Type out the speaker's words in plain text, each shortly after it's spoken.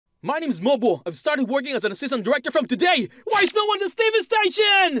My name's Mobo. I've started working as an assistant director from today. Why is no one at the TV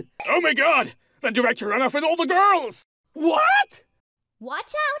station? Oh my god! The director ran off with all the girls! What?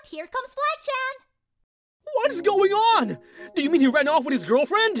 Watch out! Here comes Flag-chan! What is going on? Do you mean he ran off with his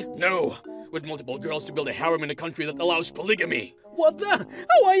girlfriend? No, with multiple girls to build a harem in a country that allows polygamy. What the?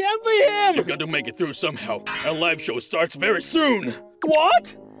 Oh, I envy You him! got to make it through somehow. A live show starts very soon.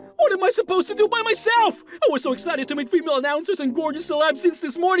 What? What am I supposed to do by myself? I was so excited to meet female announcers and gorgeous celebs since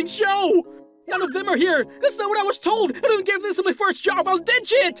this morning show! None of them are here! That's not what I was told! I don't give this my first job, I'll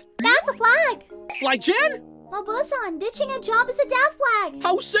ditch it! That's a flag! Flag-chan? Mobo-san, ditching a job is a death flag!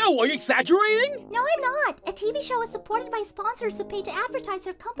 How so? Are you exaggerating? No, I'm not. A TV show is supported by sponsors who pay to advertise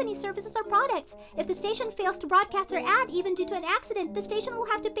their company services or products. If the station fails to broadcast their ad, even due to an accident, the station will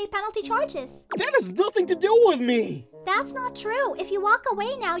have to pay penalty charges. That has nothing to do with me! That's not true. If you walk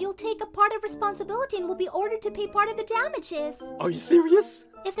away now, you'll take a part of responsibility and will be ordered to pay part of the damages. Are you serious?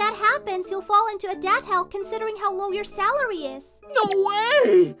 If that happens, you'll fall into a debt hell considering how low your salary is. No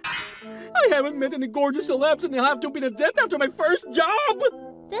way! I haven't met any gorgeous celebs and I'll have to be in debt after my first job!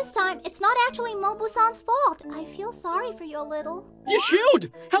 This time, it's not actually Mobu-san's fault. I feel sorry for you a little. You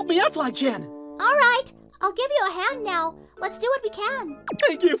should! Help me out, Flag-chan! Alright, I'll give you a hand now. Let's do what we can.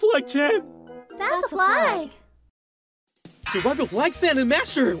 Thank you, Flag-chan! That's a flag. Survival flag stand and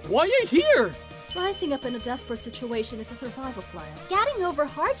master, why are you here? Rising up in a desperate situation is a survival flag. Getting over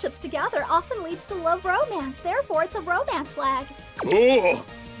hardships together often leads to love romance. Therefore, it's a romance flag. Oh,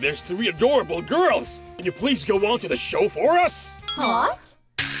 there's 3 adorable girls. Can you please go on to the show for us? What?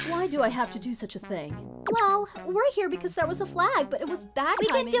 Why do I have to do such a thing? Well, we're here because there was a flag, but it was bad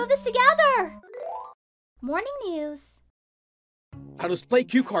timing. We can do this together! Morning news. How to play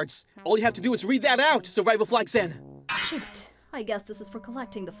cue cards. All you have to do is read that out, Survival Flag Stand. Shoot. I guess this is for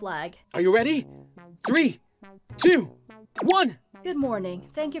collecting the flag. Are you ready? 3, 2, 1. Good morning.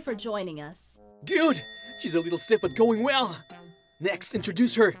 Thank you for joining us. Good. She's a little stiff but going well. Next,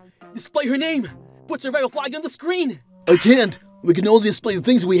 introduce her. Display her name. Put Survival Flag on the screen. I can't. We can only display the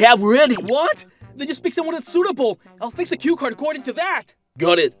things we have already. What? Then just pick someone that's suitable. I'll fix a cue card according to that.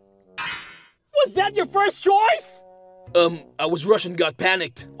 Got it. Was that your first choice? I was rushed and got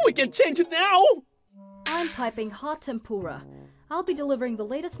panicked. We can change it now. I'm piping hot tempura. I'll be delivering the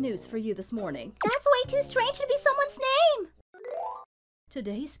latest news for you this morning. That's way too strange to be someone's name.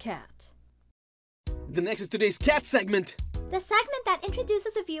 Today's cat. The next is today's cat segment. The segment that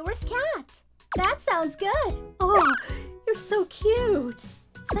introduces a viewer's cat. That sounds good. Oh, you're so cute.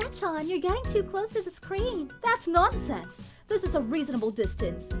 Sachan, you're getting too close to the screen. That's nonsense. This is a reasonable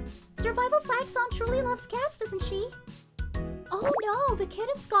distance. Survival Flag-san truly loves cats, doesn't she? Oh no, the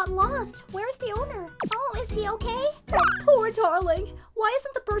kittens got lost. Where's the owner? Oh, is he okay? That poor darling. Why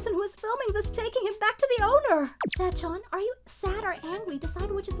isn't the person who is filming this taking him back to the owner? Sachan, are you sad or angry?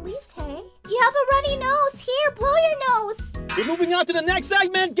 Decide which is least, hey? You have a runny nose. Here, blow your nose. We're moving on to the next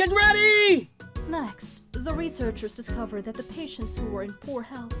segment. Get ready! Next, the researchers discovered that the patients who were in poor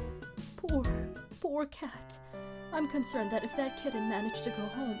health. Poor cat. I'm concerned that if that kitten managed to go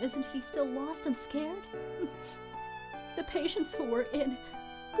home, isn't he still lost and scared? The patients who were in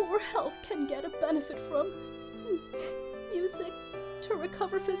poor health can get a benefit from music to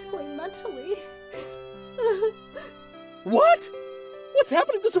recover physically and mentally. What? What's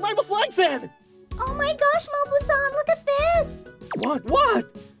happening to Survival Flag Stand? Oh my gosh, Mobu-san, look at this! What?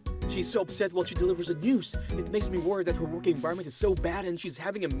 She's so upset while she delivers the news. It makes me worry that her work environment is so bad and she's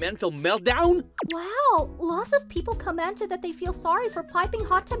having a mental meltdown. Wow, lots of people commented that they feel sorry for piping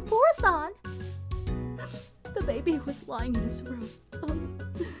hot tempura-san. The baby was lying in his room.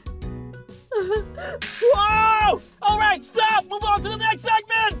 Whoa! Alright, stop! Move on to the next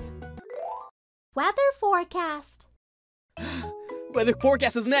segment! Weather forecast. Weather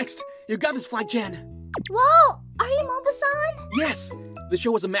forecast is next. You got this, Flag-chan. Whoa! Are you Mobu-san? Yes! The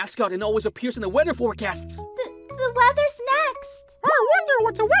show has a mascot and always appears in the weather forecasts. The weather's next. I wonder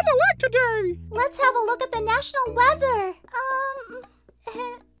what's the weather like today. Let's have a look at the national weather.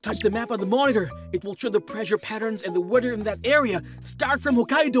 Touch the map on the monitor. It will show the pressure patterns and the weather in that area. Start from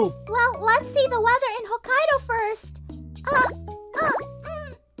Hokkaido. Well, let's see the weather in Hokkaido first.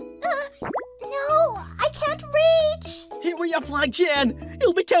 No, I can't reach. Hurry up, Flag-chan.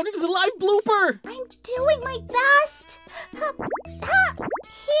 It'll be counted as a live blooper. I'm doing my best.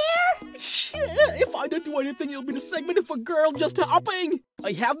 Here? If I don't do anything, it'll be the segment of a girl just hopping.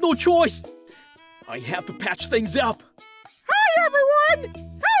 I have no choice. I have to patch things up. Hi, everyone.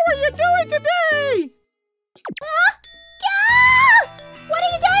 How are you doing today? What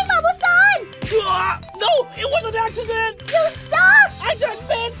are you doing, Mobu-san? No, it was an accident. You suck. I didn't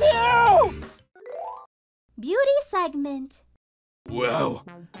mean to. Beauty segment. Wow,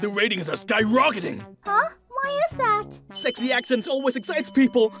 The ratings are skyrocketing. Huh? Why is that? Sexy accents always excites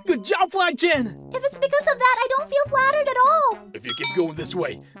people. Good job, Flag Jen. If it's because of that, I don't feel flattered at all. If you keep going this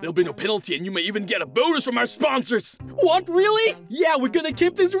way, there'll be no penalty and you may even get a bonus from our sponsors. What, really? Yeah, we're gonna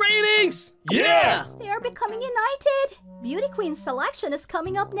keep these ratings. Yeah! They are becoming united. Beauty Queen's selection is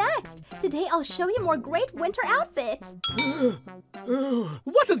coming up next. Today, I'll show you more great winter outfit.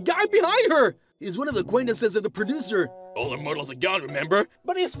 What's this guy behind her? He's one of the acquaintances of the producer. All our models are gone, remember?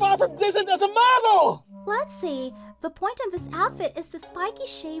 But he's far from decent as a model. Let's see. The point of this outfit is the spiky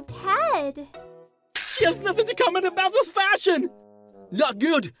shaved head. She has nothing to comment about this fashion. Not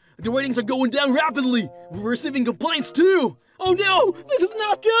good. The ratings are going down rapidly. We're receiving complaints too. Oh no, this is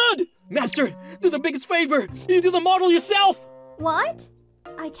not good. Master, do the biggest favor. You do the model yourself. What?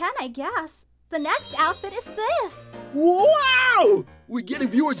 I can, I guess. The next outfit is this. Wow! We're getting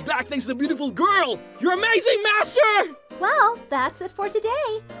viewers back thanks to the beautiful girl. You're amazing, Master! Well, that's it for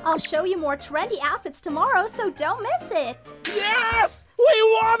today. I'll show you more trendy outfits tomorrow, so don't miss it. Yes! We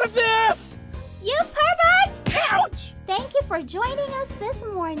wanted this! You pervert! Ouch! Thank you for joining us this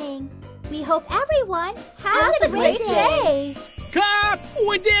morning. We hope everyone has a great day. Cut!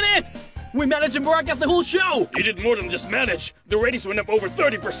 We did it! We managed to broadcast the whole show! You did more than just manage. The ratings went up over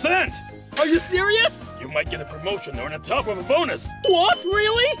 30%. Are you serious? You might get a promotion or on top of a bonus. What?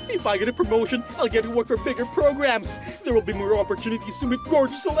 Really? If I get a promotion, I'll get to work for bigger programs. There will be more opportunities to meet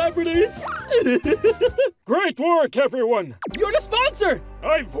gorgeous celebrities. Great work, everyone. You're the sponsor!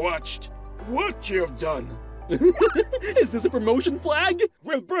 I've watched what you've done. Is this a promotion flag?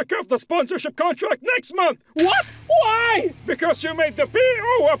 We'll break off the sponsorship contract next month. What? Why? Because you made the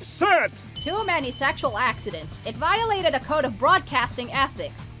PO upset. Too many sexual accidents. It violated a code of broadcasting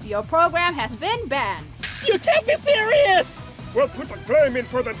ethics. Your program has been banned. You can't be serious! We'll put a claim in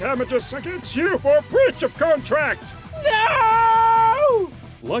for the damages against you for breach of contract. No!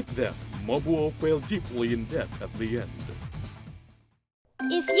 Like that, Mobuo fell deeply in debt at the end.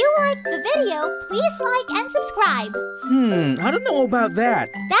 If you liked the video, please like and subscribe. I don't know about that.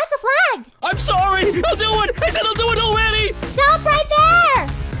 That's a flag! I'm sorry! I'll do it! I said I'll do